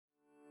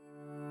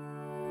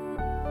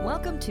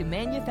Welcome to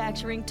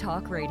Manufacturing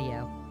Talk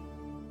Radio.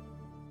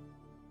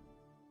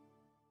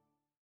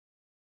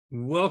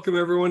 Welcome,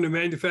 everyone, to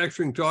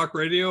Manufacturing Talk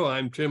Radio.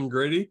 I'm Tim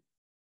Grady.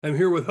 I'm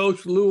here with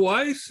host Lou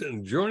Weiss,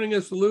 and joining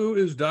us, Lou,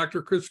 is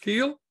Dr. Chris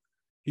Keel.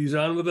 He's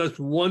on with us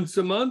once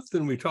a month,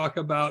 and we talk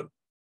about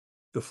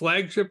the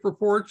flagship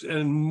reports,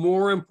 and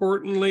more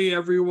importantly,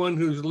 everyone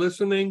who's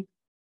listening,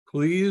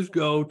 please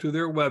go to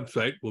their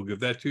website. We'll give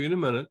that to you in a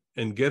minute,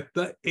 and get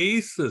the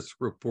ACES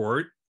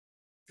report,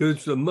 because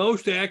it's the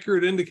most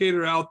accurate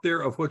indicator out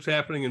there of what's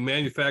happening in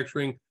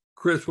manufacturing.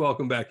 Chris,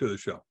 welcome back to the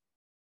show.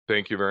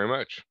 Thank you very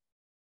much.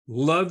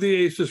 Love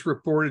the ACES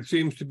report. It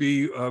seems to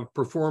be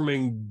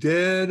performing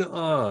dead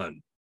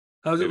on.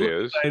 How's it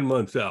looking 9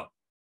 months out?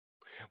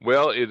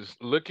 Well, it's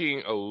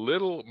looking a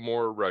little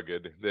more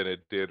rugged than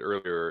it did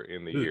earlier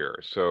in the year.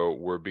 So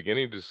we're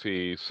beginning to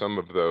see some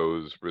of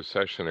those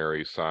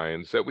recessionary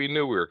signs that we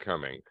knew were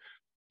coming,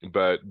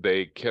 but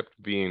they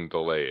kept being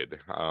delayed.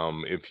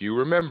 If you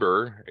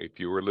remember, if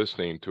you were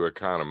listening to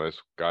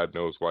economists, God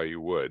knows why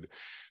you would,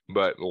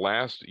 but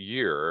last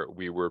year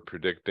we were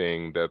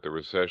predicting that the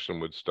recession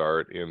would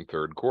start in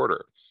third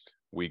quarter.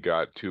 We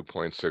got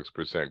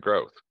 2.6%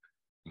 growth.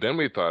 Then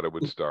we thought it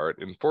would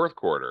start in fourth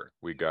quarter.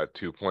 We got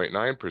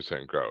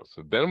 2.9% growth.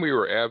 Then we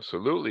were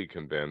absolutely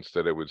convinced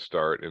that it would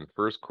start in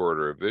first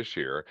quarter of this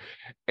year,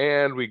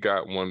 and we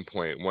got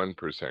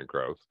 1.1%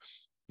 growth.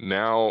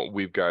 Now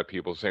we've got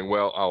people saying,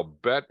 well, I'll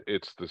bet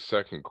it's the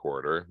second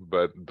quarter,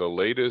 but the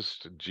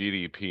latest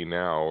GDP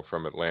now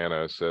from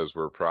Atlanta says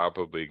we're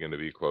probably going to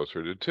be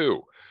closer to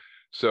 2.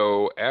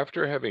 So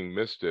after having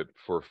missed it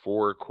for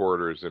 4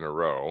 quarters in a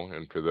row,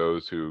 and for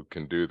those who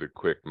can do the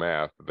quick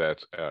math,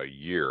 that's a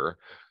year,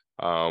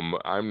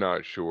 I'm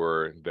not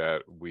sure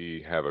that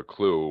we have a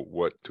clue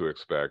what to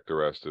expect the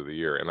rest of the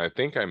year. And I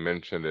think I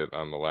mentioned it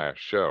on the last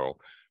show,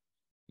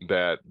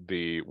 that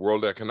the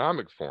World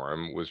Economic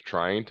Forum was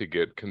trying to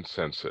get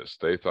consensus.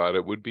 They thought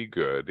it would be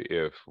good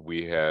if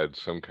we had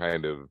some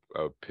kind of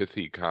a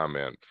pithy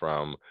comment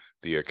from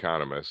the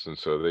economists. And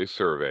so they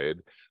surveyed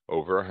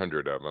over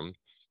 100 of them.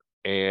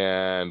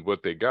 And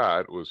what they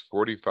got was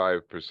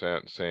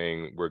 45%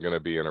 saying we're going to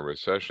be in a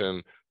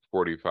recession,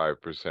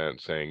 45%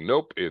 saying,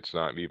 nope, it's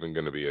not even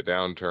going to be a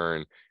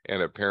downturn.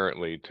 And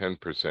apparently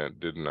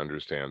 10% didn't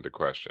understand the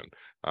question.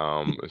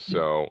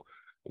 So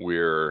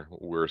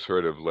we're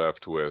sort of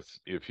left with,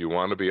 if you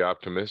want to be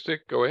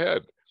optimistic, go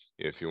ahead.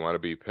 If you want to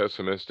be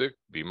pessimistic,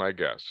 be my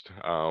guest.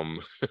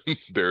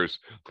 There's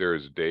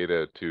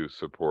data to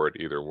support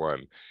either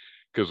one,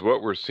 because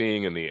what we're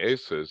seeing in the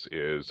ACES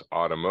is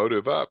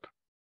automotive up,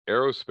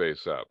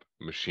 aerospace up,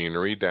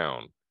 machinery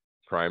down,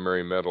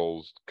 primary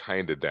metals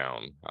kind of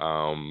down,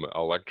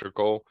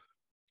 electrical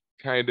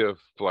kind of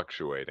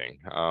fluctuating,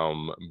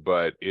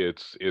 but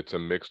it's a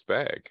mixed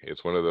bag.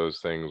 It's one of those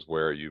things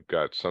where you've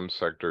got some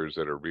sectors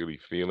that are really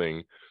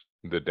feeling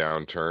the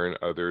downturn,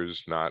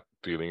 others not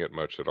feeling it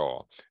much at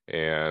all.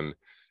 And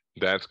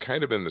that's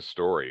kind of been the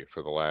story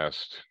for the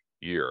last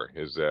year,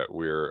 is that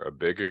we're a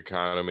big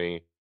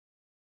economy,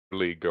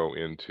 really go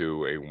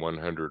into a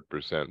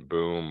 100%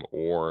 boom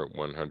or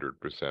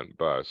 100%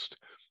 bust.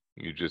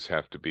 You just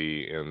have to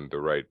be in the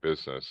right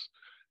business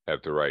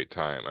at the right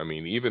time. I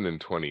mean, even in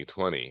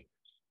 2020,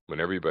 when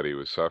everybody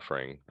was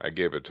suffering, I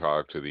gave a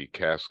talk to the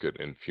Casket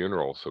and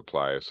Funeral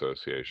Supply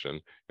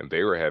Association, and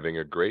they were having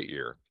a great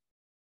year.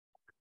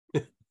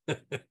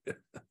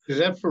 Is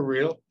that for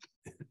real?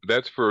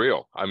 That's for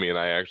real. I mean,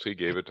 I actually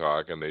gave a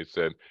talk, and they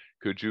said,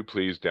 could you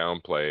please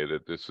downplay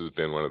that this has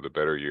been one of the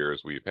better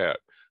years we've had?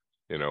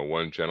 You know,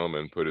 one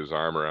gentleman put his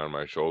arm around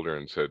my shoulder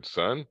and said,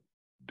 son,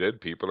 dead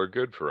people are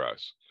good for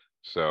us.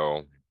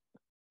 So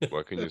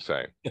what can you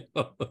say?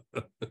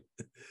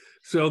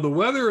 So the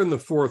weather in the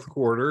fourth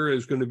quarter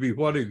is going to be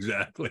what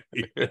exactly?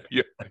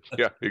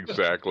 yeah,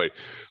 exactly.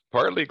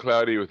 Partly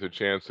cloudy with a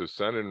chance of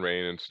sun and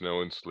rain and snow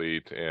and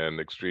sleet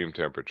and extreme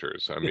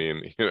temperatures. I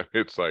mean,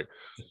 it's like,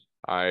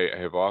 I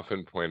have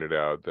often pointed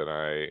out that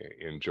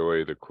I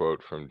enjoy the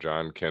quote from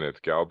John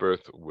Kenneth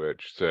Galbraith,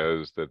 which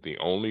says that the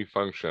only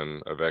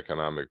function of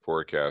economic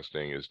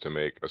forecasting is to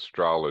make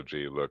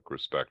astrology look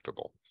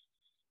respectable.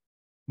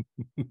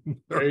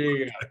 There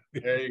you go.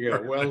 There you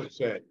go. Well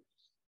said.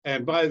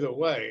 And by the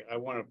way, I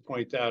want to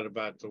point out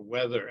about the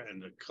weather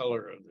and the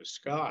color of the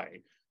sky.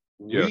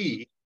 Yes.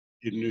 We,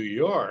 in New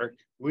York,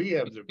 we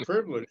have the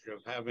privilege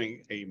of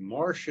having a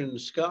Martian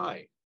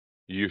sky.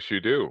 Yes, you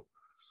do.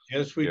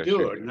 Yes, we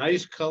do. A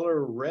nice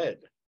color red.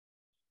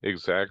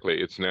 Exactly.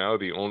 It's now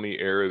the only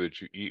air that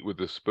you eat with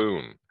a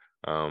spoon.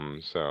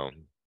 So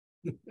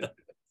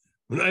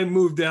when I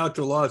moved out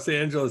to Los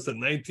Angeles in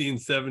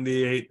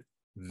 1978,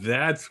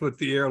 that's what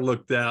the air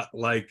looked at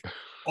like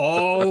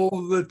all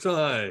the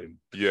time.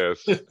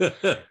 Yes.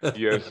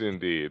 Yes,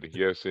 indeed.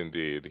 Yes,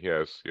 indeed.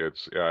 Yes.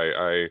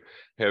 I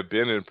have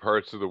been in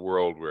parts of the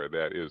world where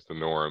that is the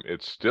norm.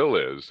 It still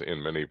is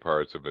in many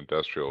parts of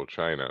industrial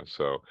China.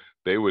 So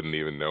they wouldn't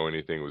even know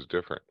anything was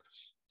different.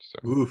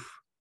 So. Oof.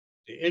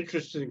 The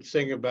interesting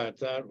thing about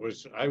that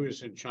was I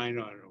was in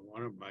China on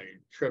one of my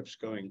trips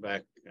going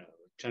back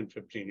 10,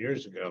 15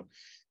 years ago.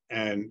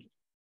 And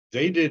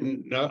They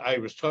didn't know. I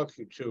was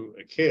talking to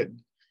a kid.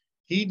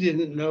 He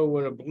didn't know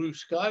what a blue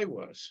sky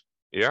was.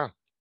 Yeah.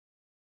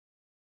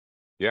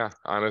 Yeah,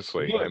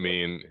 honestly, I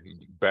mean,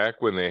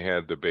 back when they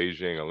had the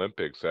Beijing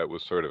Olympics, that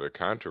was sort of a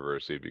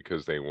controversy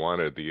because they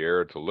wanted the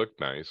air to look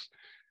nice.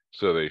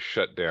 So they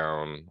shut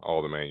down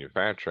all the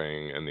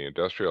manufacturing and the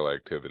industrial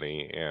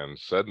activity, and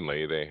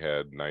suddenly they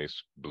had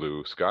nice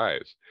blue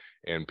skies.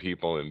 And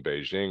people in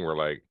Beijing were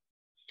like,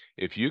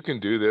 if you can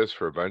do this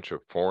for a bunch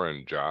of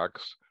foreign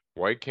jocks,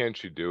 why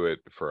can't you do it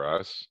for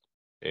us?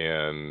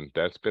 And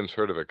that's been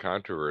sort of a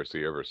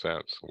controversy ever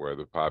since, where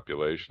the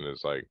population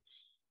is like,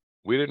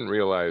 we didn't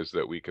realize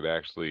that we could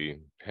actually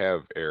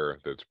have air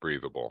that's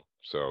breathable.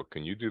 So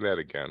can you do that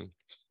again?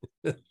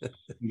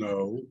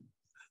 No.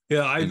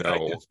 Yeah, I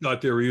No. just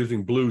thought they were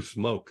using blue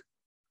smoke.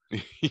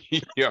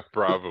 Yeah,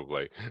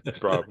 probably.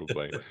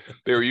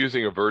 They were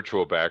using a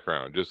virtual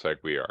background, just like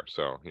we are.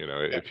 So,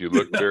 if you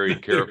look very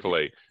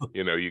carefully,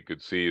 you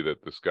could see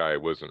that the sky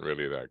wasn't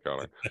really that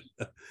color.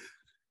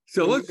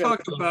 So let's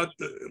talk about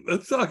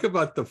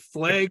the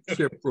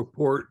flagship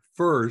report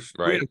first.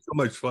 We Right. had so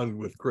much fun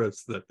with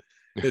Chris that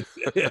it's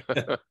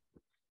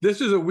this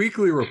is a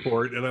weekly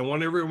report, and I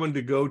want everyone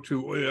to go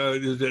to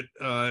is it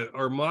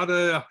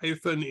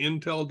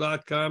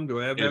armada-intel.com?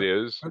 Do I have that?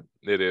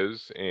 It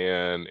is.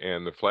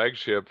 And the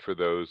flagship, for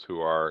those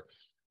who are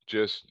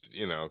just,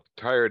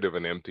 tired of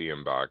an empty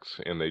inbox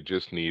and they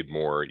just need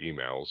more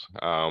emails.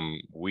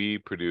 We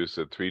produce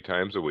it 3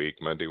 times a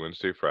week, Monday,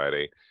 Wednesday,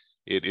 Friday.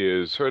 It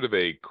is sort of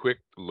a quick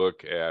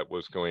look at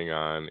what's going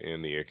on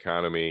in the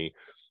economy,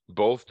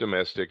 both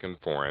domestic and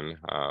foreign.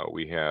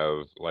 We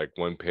have like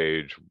 1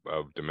 page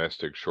of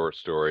domestic short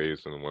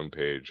stories and 1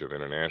 page of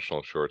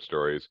international short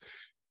stories.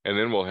 And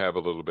then we'll have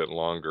a little bit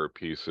longer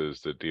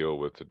pieces that deal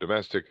with the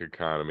domestic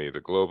economy,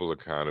 the global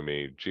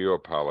economy,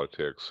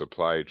 geopolitics,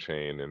 supply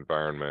chain,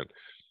 environment.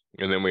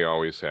 And then we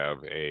always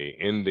have a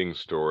ending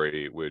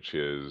story, which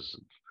is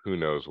who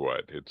knows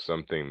what. It's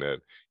something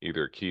that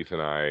either Keith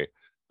and I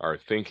are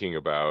thinking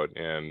about,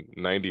 and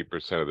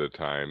 90% of the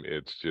time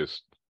it's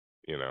just,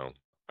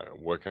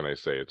 what can I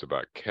say? It's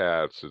about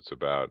cats. It's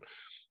about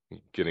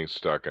getting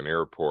stuck in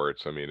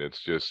airports. I mean,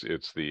 it's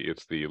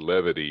the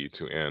levity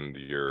to end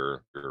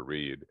your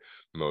read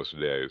most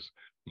days.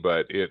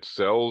 But it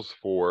sells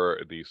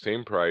for the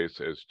same price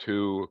as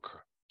 2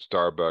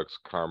 Starbucks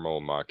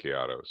caramel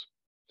macchiatos.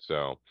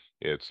 So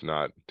it's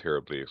not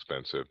terribly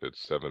expensive.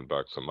 It's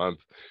 $7 a month,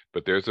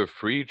 but there's a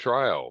free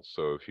trial.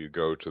 So if you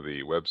go to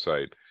the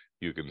website,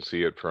 you can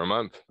see it for a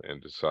month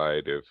and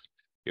decide if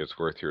it's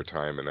worth your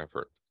time and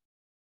effort.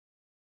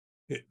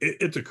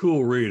 It's a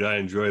cool read. I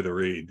enjoy the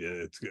read.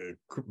 It's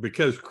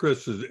because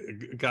Chris has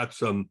got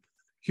some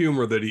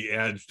humor that he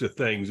adds to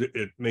things.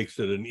 It makes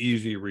it an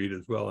easy read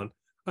as well. And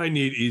I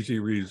need easy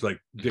reads like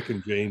Dick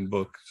and Jane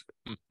books.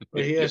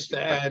 But he has to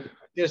add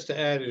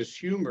his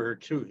humor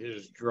to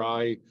his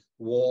dry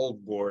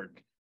wallboard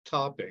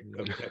topic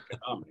of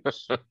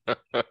economics.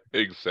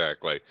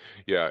 Exactly.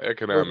 Yeah,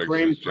 economics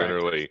is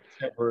generally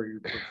whatever you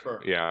prefer.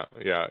 Yeah.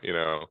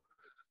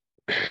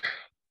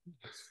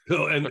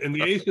 So, and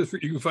the ACES,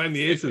 you can find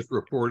the ACES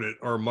report at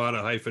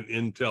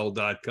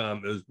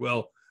armada-intel.com as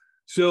well.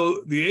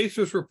 So the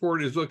ACES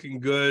report is looking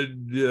good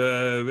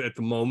at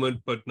the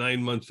moment, but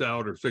 9 months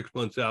out or 6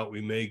 months out,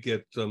 we may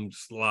get some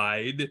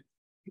slide.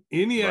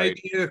 Any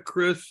idea,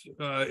 Chris,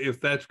 if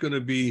that's going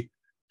to be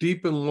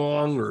deep and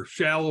long, or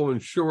shallow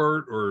and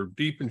short, or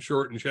deep and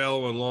short and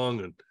shallow and long?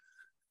 And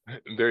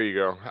there you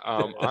go.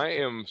 I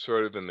am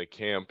sort of in the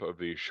camp of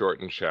the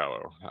short and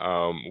shallow.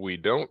 We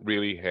don't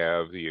really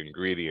have the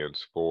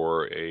ingredients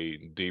for a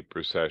deep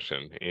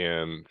recession,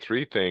 and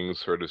 3 things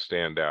sort of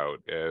stand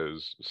out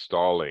as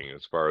stalling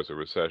as far as a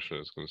recession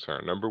is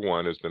concerned. Number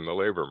 1 has been the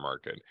labor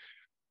market.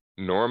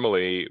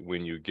 Normally,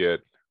 when you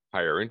get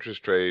higher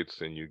interest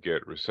rates and you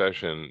get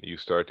recession, you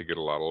start to get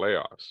a lot of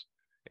layoffs.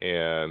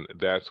 And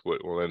that's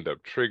what will end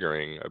up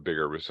triggering a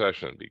bigger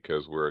recession,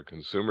 because we're a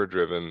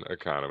consumer-driven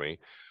economy.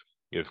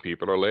 If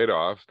people are laid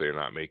off, they're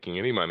not making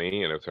any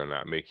money. And if they're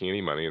not making any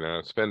money, they're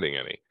not spending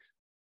any.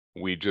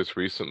 We just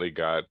recently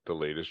got the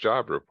latest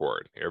job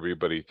report.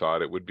 Everybody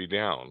thought it would be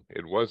down.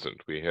 It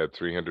wasn't. We had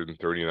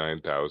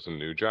 339,000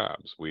 new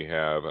jobs. We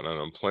have an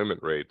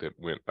unemployment rate that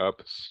went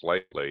up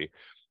slightly,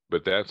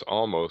 but that's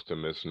almost a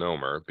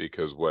misnomer,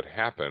 because what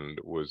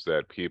happened was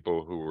that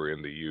people who were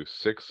in the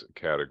U6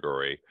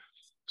 category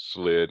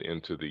slid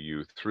into the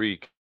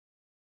U3.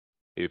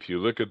 If you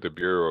look at the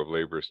Bureau of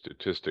Labor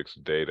Statistics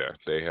data,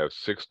 they have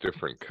 6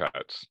 different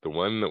cuts. The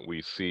one that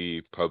we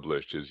see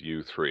published is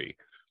U3,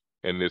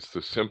 and it's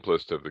the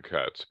simplest of the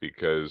cuts,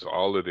 because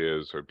all it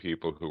is are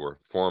people who are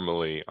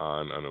formally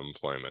on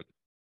unemployment.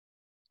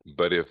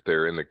 But if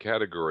they're in the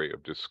category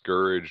of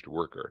discouraged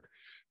worker,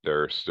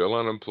 they're still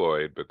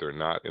unemployed, but they're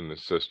not in the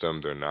system,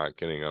 they're not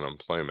getting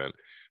unemployment.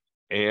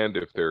 And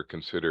if they're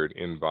considered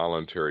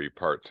involuntary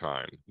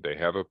part-time, they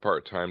have a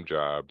part-time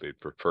job, they'd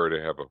prefer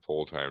to have a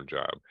full-time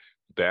job,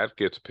 that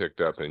gets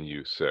picked up in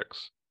U6.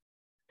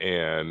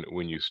 And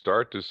when you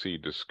start to see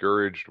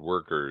discouraged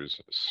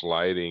workers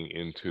sliding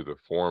into the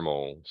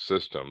formal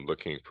system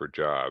looking for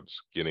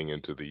jobs, getting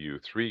into the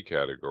U3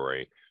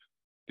 category,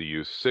 the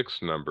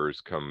U6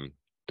 numbers come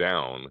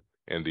down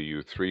and the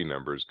U3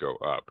 numbers go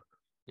up.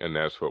 And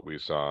that's what we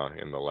saw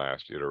in the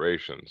last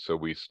iteration. So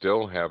we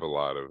still have a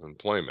lot of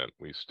employment.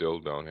 We still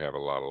don't have a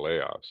lot of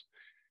layoffs.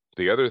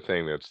 The other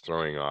thing that's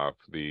throwing off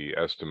the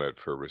estimate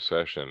for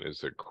recession is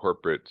that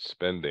corporate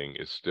spending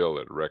is still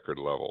at record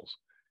levels.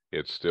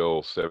 It's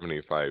still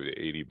 75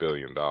 to 80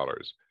 billion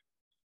dollars.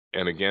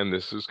 And again,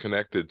 this is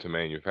connected to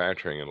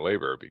manufacturing and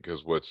labor,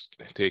 because what's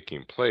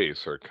taking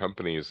place are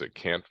companies that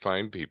can't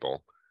find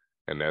people,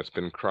 and that's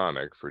been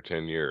chronic for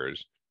 10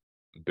 years.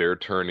 They're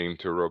turning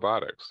to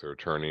robotics, they're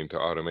turning to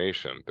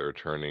automation, they're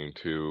turning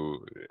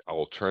to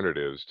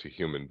alternatives to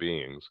human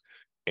beings.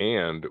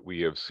 And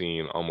we have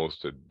seen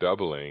almost a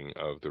doubling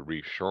of the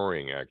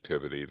reshoring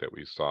activity that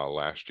we saw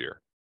last year.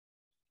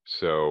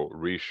 So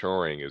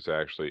reshoring is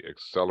actually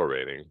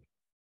accelerating.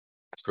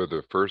 For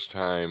the first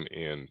time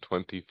in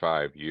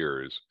 25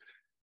 years,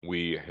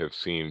 we have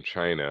seen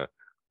China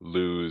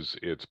lose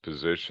its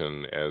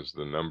position as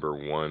the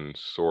 #1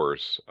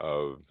 source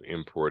of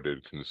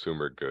imported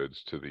consumer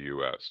goods to the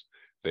US.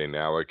 They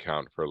now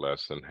account for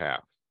less than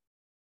half.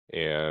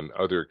 And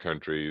other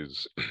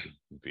countries,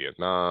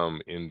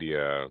 Vietnam,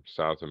 India,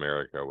 South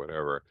America,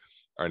 whatever,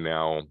 are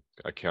now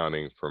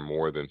accounting for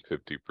more than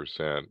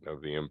 50%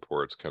 of the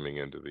imports coming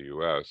into the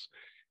US.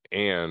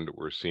 And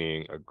we're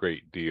seeing a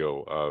great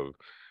deal of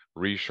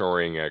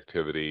reshoring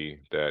activity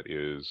that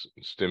is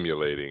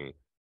stimulating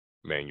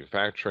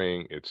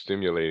manufacturing. It's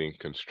stimulating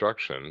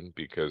construction,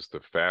 because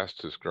the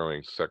fastest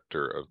growing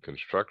sector of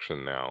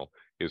construction now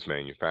is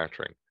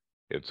manufacturing.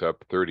 It's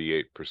up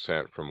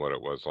 38% from what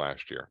it was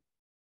last year.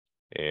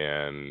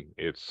 And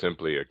it's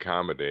simply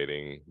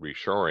accommodating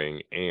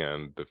reshoring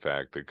and the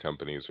fact that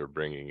companies are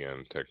bringing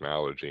in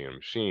technology and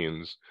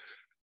machines.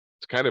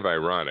 It's kind of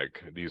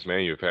ironic. These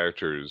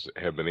manufacturers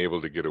have been able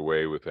to get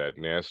away with that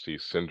nasty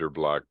cinder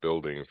block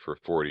building for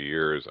 40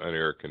 years,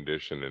 unair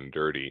conditioned and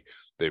dirty.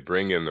 They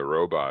bring in the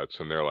robots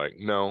and they're like,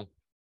 no,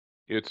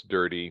 it's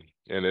dirty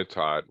and it's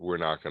hot. We're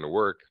not going to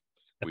work.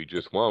 We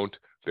just won't.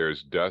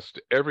 There's dust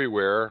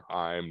everywhere.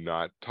 I'm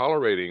not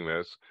tolerating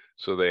this.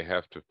 So they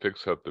have to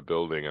fix up the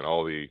building, and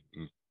all the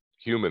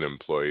human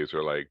employees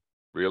are like,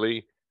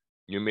 really?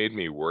 You made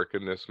me work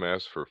in this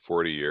mess for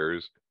 40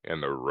 years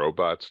and the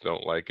robots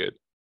don't like it?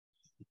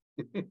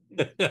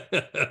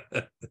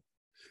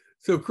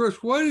 So,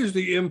 Chris, what is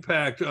the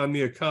impact on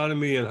the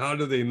economy, and how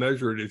do they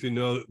measure it? If you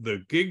know,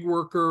 the gig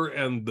worker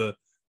and the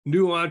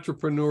new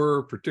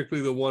entrepreneur,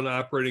 particularly the one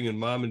operating in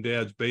mom and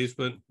dad's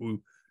basement,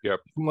 who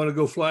want to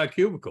go fly a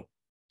cubicle.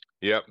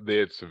 Yep,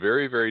 it's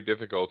very, very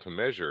difficult to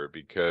measure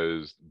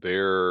because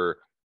they're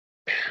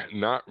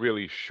not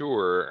really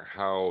sure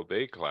how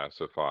they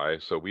classify,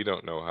 so we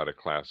don't know how to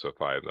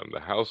classify them. The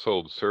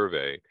household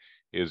survey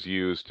is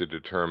used to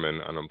determine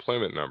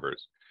unemployment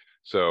numbers.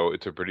 So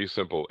it's a pretty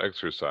simple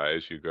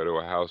exercise. You go to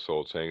a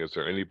household saying, is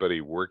there anybody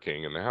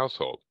working in the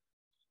household?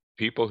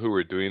 People who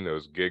are doing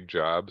those gig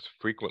jobs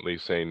frequently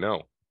say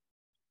no.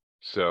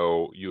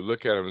 So you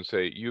look at them and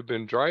say, you've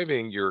been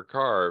driving your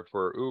car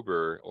for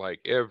Uber like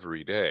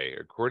every day.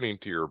 According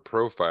to your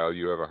profile,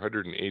 you have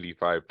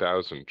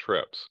 185,000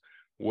 trips.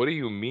 What do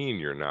you mean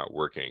you're not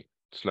working?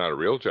 It's not a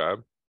real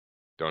job.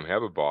 Don't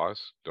have a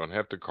boss. Don't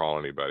have to call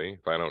anybody.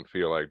 If I don't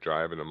feel like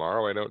driving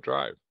tomorrow, I don't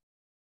drive.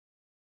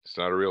 It's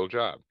not a real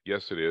job.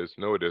 Yes, it is.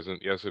 No, it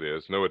isn't. Yes, it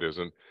is. No, it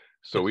isn't.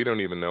 So we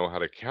don't even know how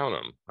to count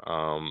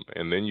them.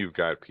 And then you've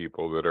got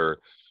people that are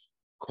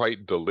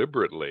quite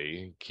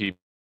deliberately keep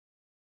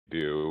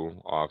you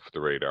off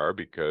the radar,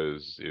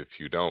 because if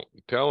you don't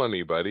tell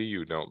anybody,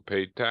 you don't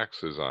pay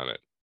taxes on it.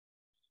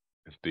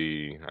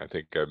 I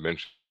think I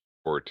mentioned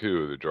before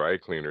too, the Dry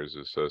Cleaners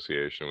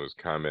Association was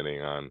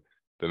commenting on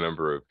the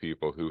number of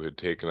people who had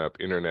taken up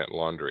internet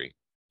laundry.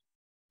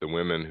 The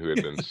women who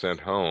had been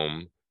sent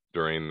home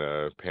during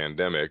the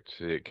pandemic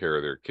to take care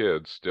of their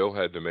kids still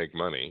had to make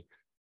money,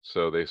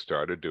 so they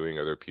started doing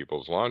other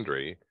people's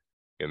laundry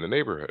in the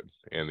neighborhood,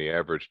 and the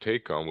average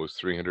take home was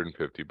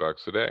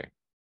 $350 a day.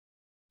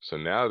 So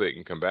now they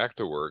can come back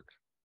to work,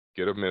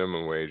 get a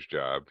minimum wage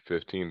job,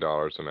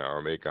 $15 an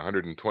hour, make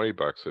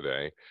 $120 a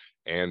day,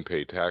 and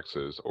pay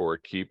taxes, or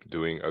keep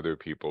doing other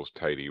people's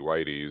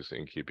tighty-whities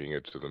and keeping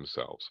it to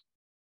themselves.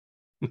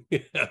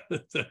 Yeah.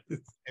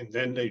 And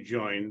then they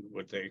join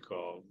what they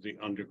call the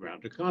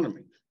underground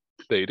economy.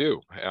 They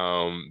do.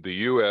 The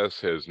U.S.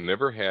 has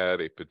never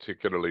had a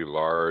particularly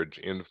large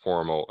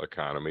informal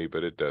economy,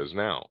 but it does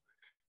now.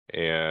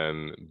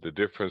 And the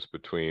difference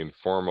between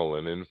formal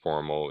and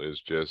informal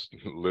is just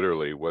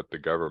literally what the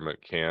government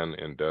can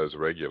and does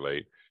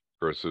regulate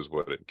versus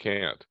what it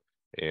can't.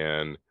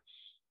 And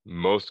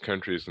most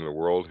countries in the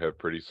world have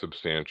pretty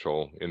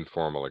substantial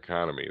informal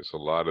economies. A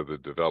lot of the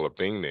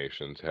developing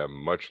nations have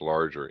much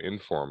larger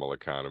informal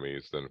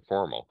economies than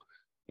formal.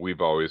 We've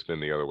always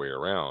been the other way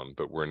around,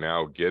 but we're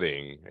now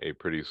getting a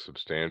pretty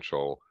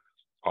substantial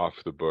off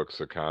the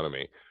books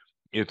economy.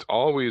 It's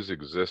always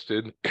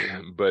existed,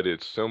 but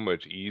it's so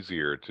much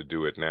easier to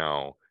do it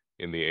now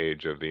in the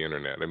age of the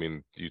internet. I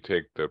mean, you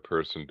take the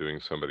person doing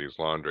somebody's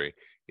laundry.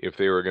 If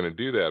they were going to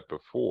do that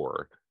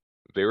before,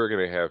 they were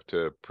going to have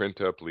to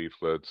print up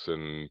leaflets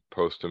and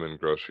post them in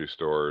grocery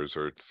stores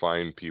or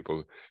find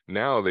people.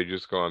 Now they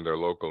just go on their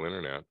local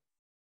internet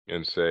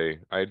and say,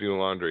 I do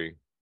laundry.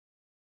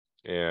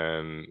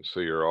 And so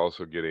you're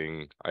also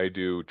getting, I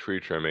do tree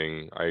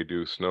trimming, I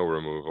do snow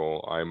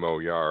removal, I mow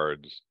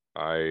yards,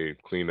 I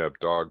clean up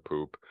dog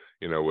poop,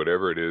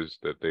 whatever it is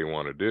that they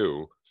want to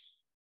do.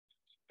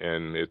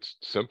 And it's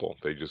simple.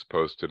 They just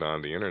post it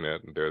on the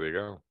internet and there they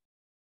go.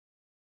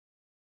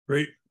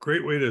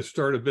 Great way to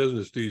start a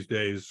business these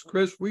days.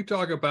 Chris, we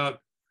talk about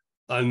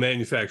on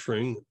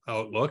Manufacturing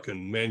Outlook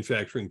and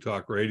Manufacturing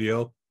Talk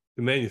Radio,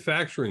 the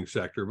manufacturing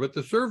sector, but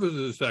the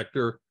services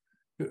sector,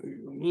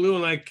 Lou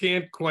and I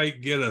can't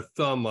quite get a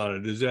thumb on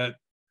it. Is that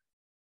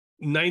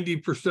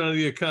 90% of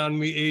the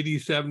economy, 80,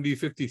 70,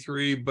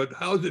 53, but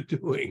how's it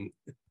doing?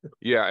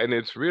 Yeah, and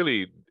it's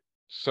really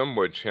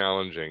somewhat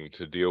challenging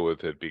to deal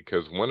with it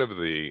because one of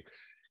the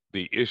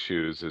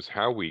issues is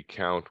how we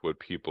count what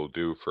people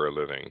do for a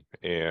living.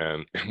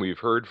 And we've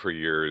heard for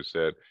years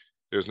that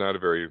there's not a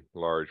very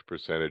large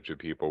percentage of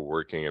people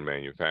working in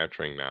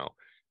manufacturing now.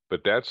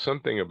 But that's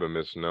something of a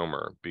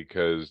misnomer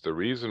because the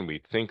reason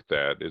we think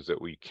that is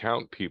that we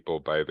count people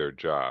by their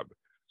job.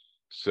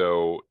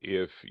 So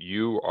if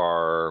you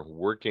are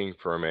working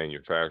for a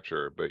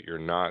manufacturer, but you're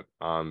not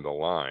on the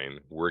line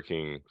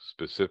working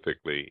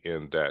specifically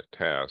in that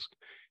task,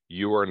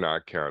 you are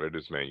not counted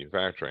as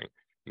manufacturing.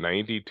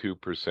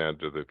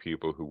 92% of the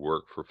people who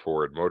work for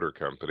Ford Motor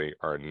Company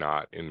are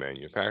not in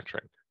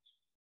manufacturing.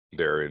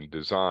 They're in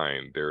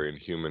design, they're in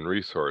human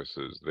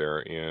resources,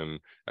 they're in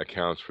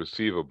accounts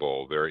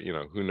receivable, they're,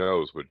 who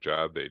knows what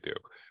job they do.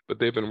 But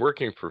they've been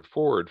working for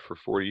Ford for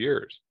 40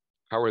 years.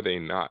 How are they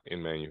not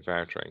in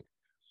manufacturing?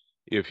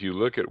 If you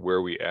look at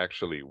where we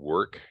actually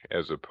work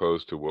as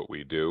opposed to what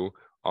we do,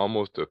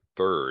 almost a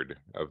third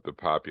of the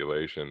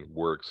population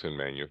works in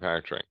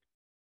manufacturing,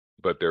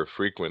 but they're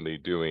frequently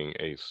doing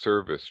a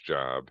service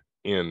job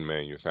in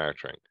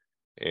manufacturing.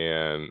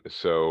 And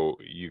so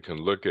you can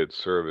look at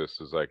service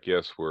as like,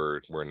 yes,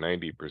 we're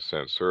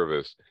 90%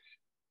 service,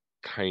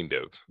 kind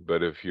of.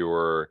 But if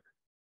you're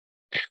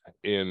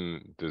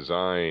in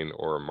design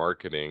or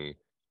marketing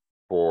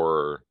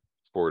for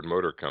Ford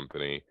Motor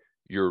Company,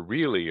 you're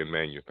really in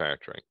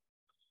manufacturing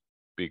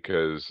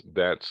because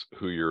that's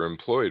who you're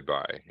employed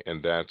by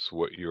and that's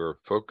what you're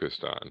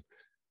focused on.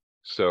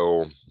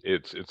 So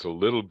it's a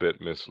little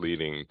bit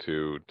misleading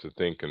to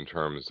think in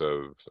terms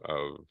of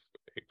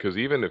because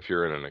even if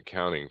you're in an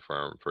accounting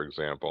firm, for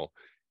example,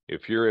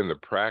 if you're in the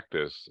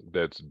practice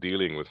that's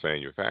dealing with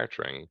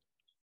manufacturing,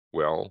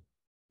 well,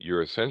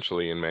 you're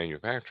essentially in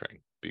manufacturing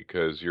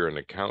because you're an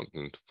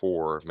accountant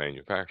for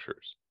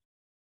manufacturers.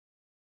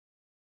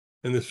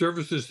 And the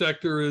services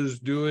sector is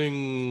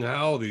doing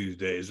how these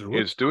days?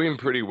 It's doing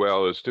pretty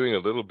well. It's doing a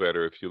little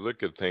better. If you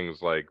look at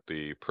things like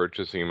the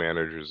Purchasing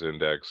Managers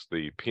Index,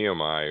 the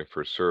PMI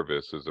for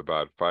service is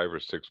about 5 or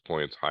 6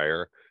 points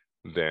higher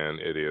than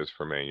it is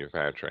for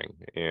manufacturing.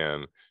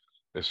 And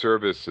the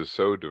service is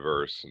so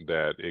diverse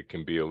that it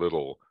can be a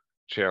little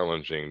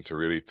challenging to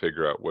really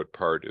figure out what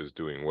part is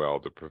doing well.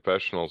 The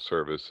professional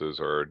services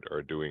are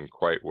doing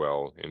quite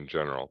well in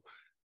general.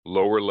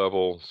 Lower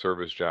level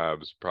service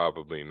jobs,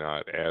 probably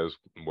not as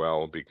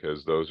well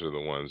because those are the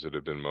ones that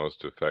have been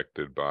most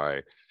affected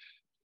by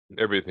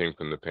everything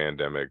from the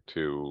pandemic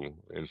to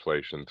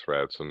inflation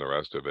threats and the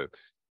rest of it.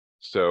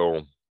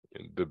 So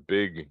the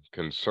big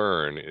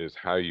concern is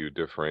how you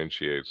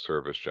differentiate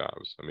service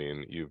jobs. I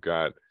mean, you've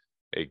got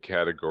a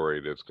category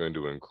that's going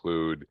to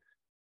include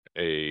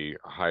a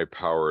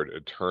high-powered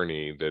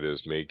attorney that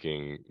is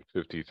making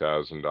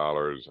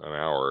 $50,000 an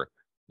hour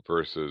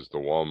versus the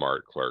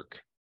Walmart clerk.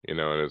 And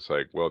it's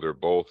like, well, they're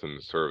both in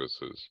the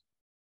services.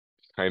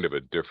 Kind of a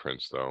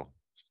difference, though.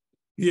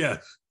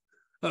 Yes.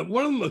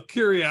 One of the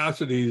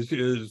curiosities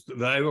is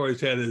that I've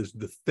always had is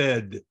the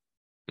Fed.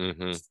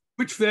 Mm-hmm.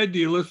 Which Fed do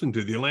you listen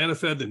to? The Atlanta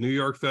Fed, the New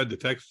York Fed, the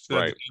Texas Fed,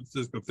 right. The San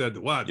Francisco Fed,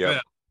 the what yep.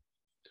 Fed?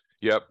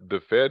 Yep. The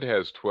Fed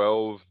has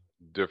 12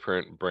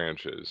 different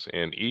branches,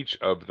 and each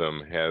of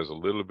them has a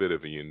little bit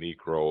of a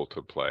unique role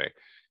to play.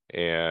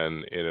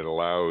 And it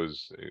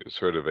allows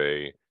sort of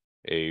a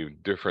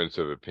difference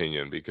of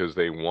opinion because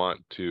they want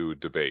to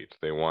debate,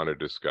 they want to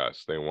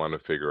discuss, they want to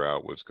figure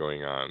out what's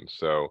going on.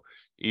 So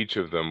each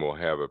of them will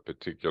have a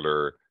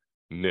particular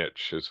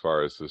niche as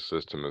far as the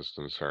system is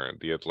concerned.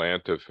 The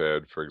Atlanta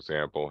Fed, for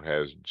example,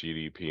 has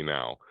GDP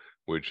Now,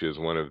 which is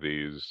one of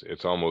these,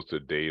 it's almost a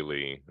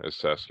daily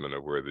assessment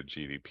of where the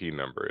GDP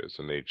number is,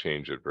 and they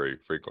change it very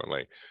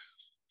frequently.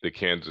 The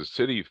Kansas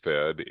City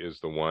Fed is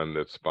the one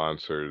that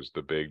sponsors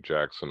the big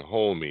Jackson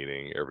Hole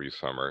meeting every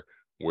summer,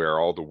 where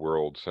all the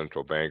world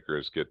central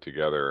bankers get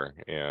together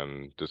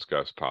and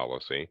discuss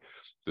policy.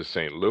 The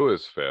St.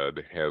 Louis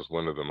Fed has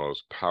one of the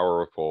most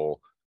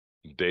powerful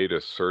data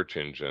search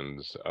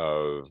engines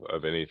of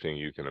anything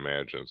you can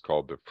imagine. It's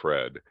called the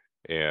FRED.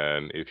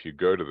 And if you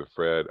go to the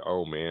Fed,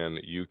 oh man,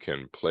 you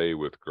can play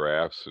with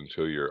graphs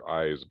until your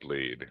eyes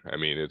bleed. I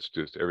mean, it's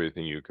just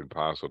everything you can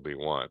possibly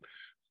want.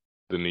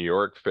 The New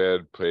York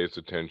Fed pays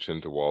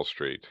attention to Wall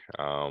Street.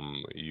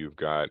 You've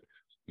got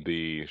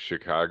the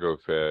Chicago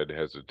Fed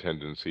has a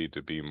tendency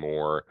to be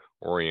more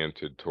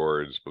oriented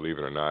towards, believe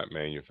it or not,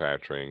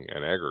 manufacturing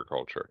and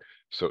agriculture.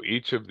 So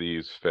each of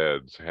these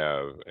Feds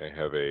have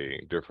a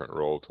different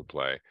role to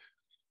play.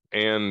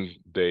 And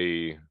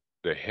the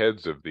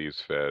heads of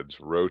these Feds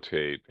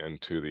rotate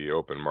into the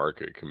Open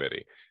Market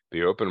Committee.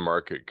 The Open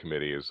Market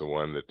Committee is the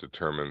one that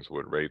determines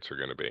what rates are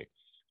going to be.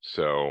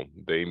 So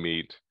they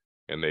meet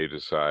and they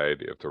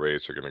decide if the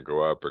rates are going to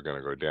go up or going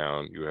to go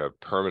down. You have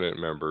permanent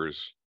members,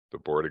 the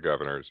Board of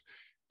Governors,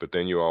 but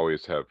then you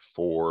always have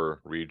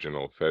 4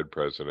 regional Fed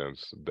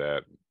presidents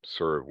that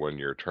serve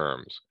one-year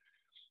terms.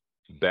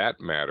 That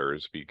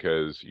matters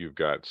because you've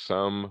got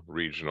some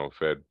regional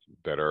Fed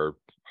that are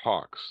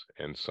hawks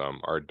and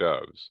some are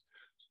doves.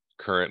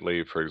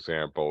 Currently, for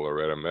example,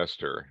 Loretta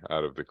Mester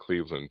out of the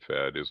Cleveland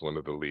Fed is one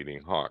of the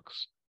leading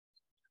hawks.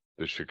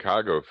 The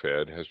Chicago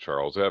Fed has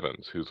Charles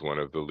Evans, who's one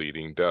of the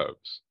leading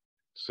doves.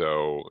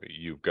 So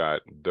you've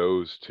got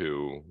those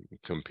two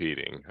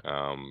competing,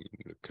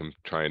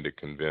 trying to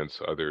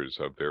convince others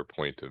of their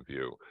point of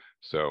view.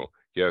 So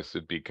yes,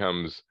 it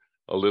becomes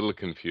a little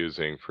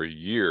confusing. For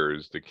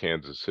years, the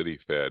Kansas City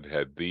Fed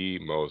had the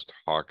most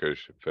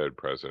hawkish Fed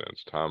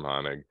presidents, Tom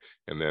Honig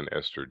and then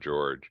Esther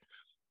George,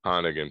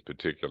 Honig in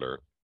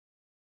particular.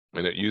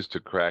 And it used to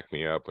crack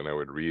me up when I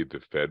would read the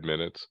Fed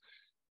minutes,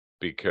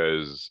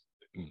 because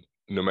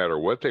no matter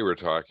what they were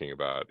talking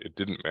about, it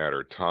didn't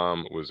matter.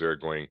 Tom was there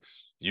going,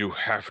 you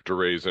have to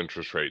raise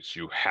interest rates.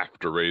 You have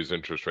to raise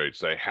interest rates.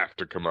 They have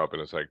to come up.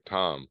 And it's like,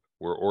 Tom,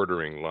 we're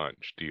ordering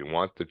lunch. Do you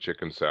want the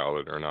chicken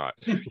salad or not?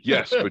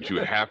 Yes, but you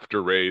have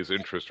to raise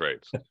interest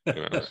rates. You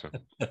know, so.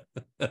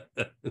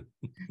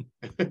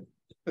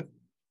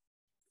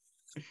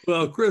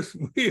 Well, Chris,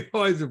 we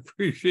always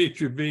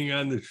appreciate you being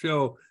on the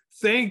show.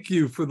 Thank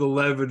you for the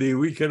levity.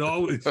 We can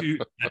always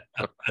use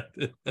that.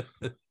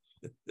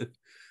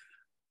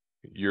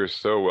 You're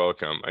so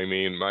welcome. I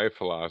mean, my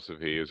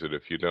philosophy is that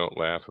if you don't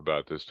laugh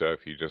about this stuff,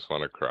 you just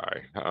want to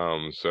cry.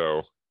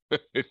 So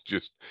it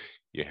just,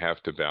 you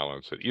have to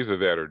balance it. Either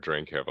that or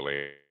drink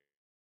heavily.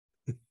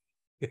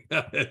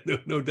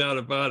 No doubt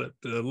about it.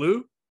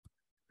 Lou?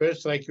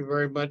 Chris, thank you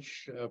very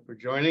much for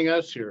joining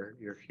us.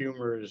 Your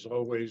humor is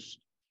always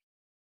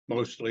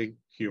mostly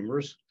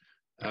humorous.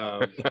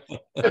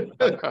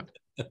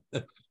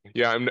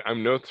 Yeah,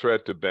 I'm no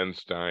threat to Ben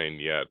Stein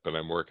yet, but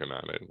I'm working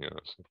on it. You know.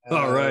 So.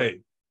 All right.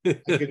 I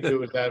could do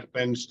without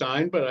Ben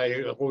Stein, but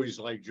I always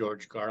like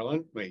George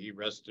Carlin. May he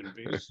rest in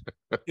peace.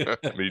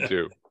 Me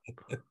too.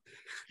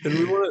 And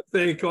we want to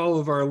thank all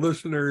of our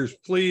listeners.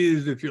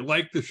 Please, if you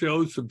like the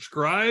show,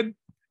 subscribe.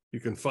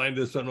 You can find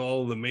us on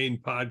all of the main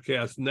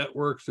podcast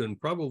networks and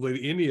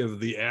probably any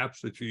of the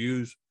apps that you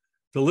use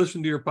to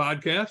listen to your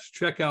podcast.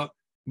 Check out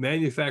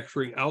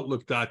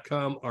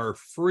manufacturingoutlook.com, our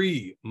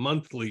free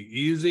monthly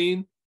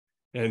e-zine.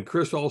 And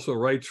Chris also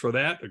writes for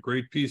that, a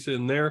great piece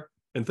in there.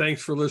 And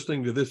thanks for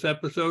listening to this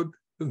episode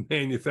of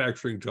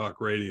Manufacturing Talk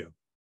Radio.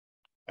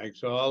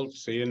 Thanks all.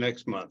 See you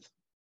next month.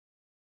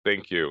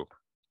 Thank you.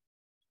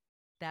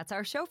 That's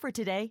our show for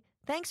today.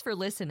 Thanks for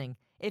listening.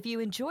 If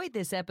you enjoyed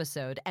this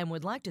episode and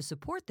would like to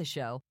support the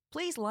show,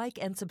 please like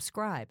and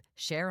subscribe,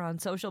 share on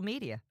social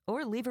media,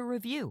 or leave a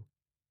review.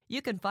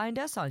 You can find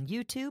us on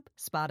YouTube,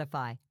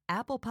 Spotify,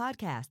 Apple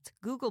Podcasts,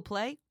 Google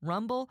Play,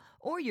 Rumble,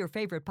 or your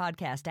favorite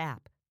podcast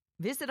app.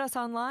 Visit us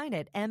online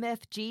at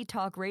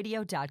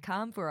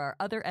mfgtalkradio.com for our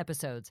other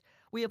episodes.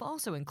 We have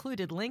also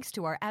included links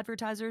to our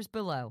advertisers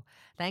below.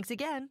 Thanks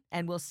again,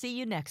 and we'll see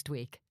you next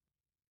week.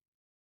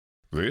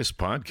 This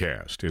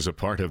podcast is a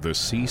part of the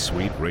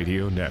C-Suite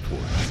Radio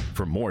Network.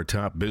 For more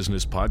top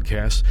business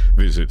podcasts,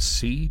 visit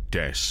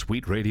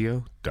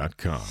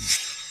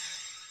c-suiteradio.com.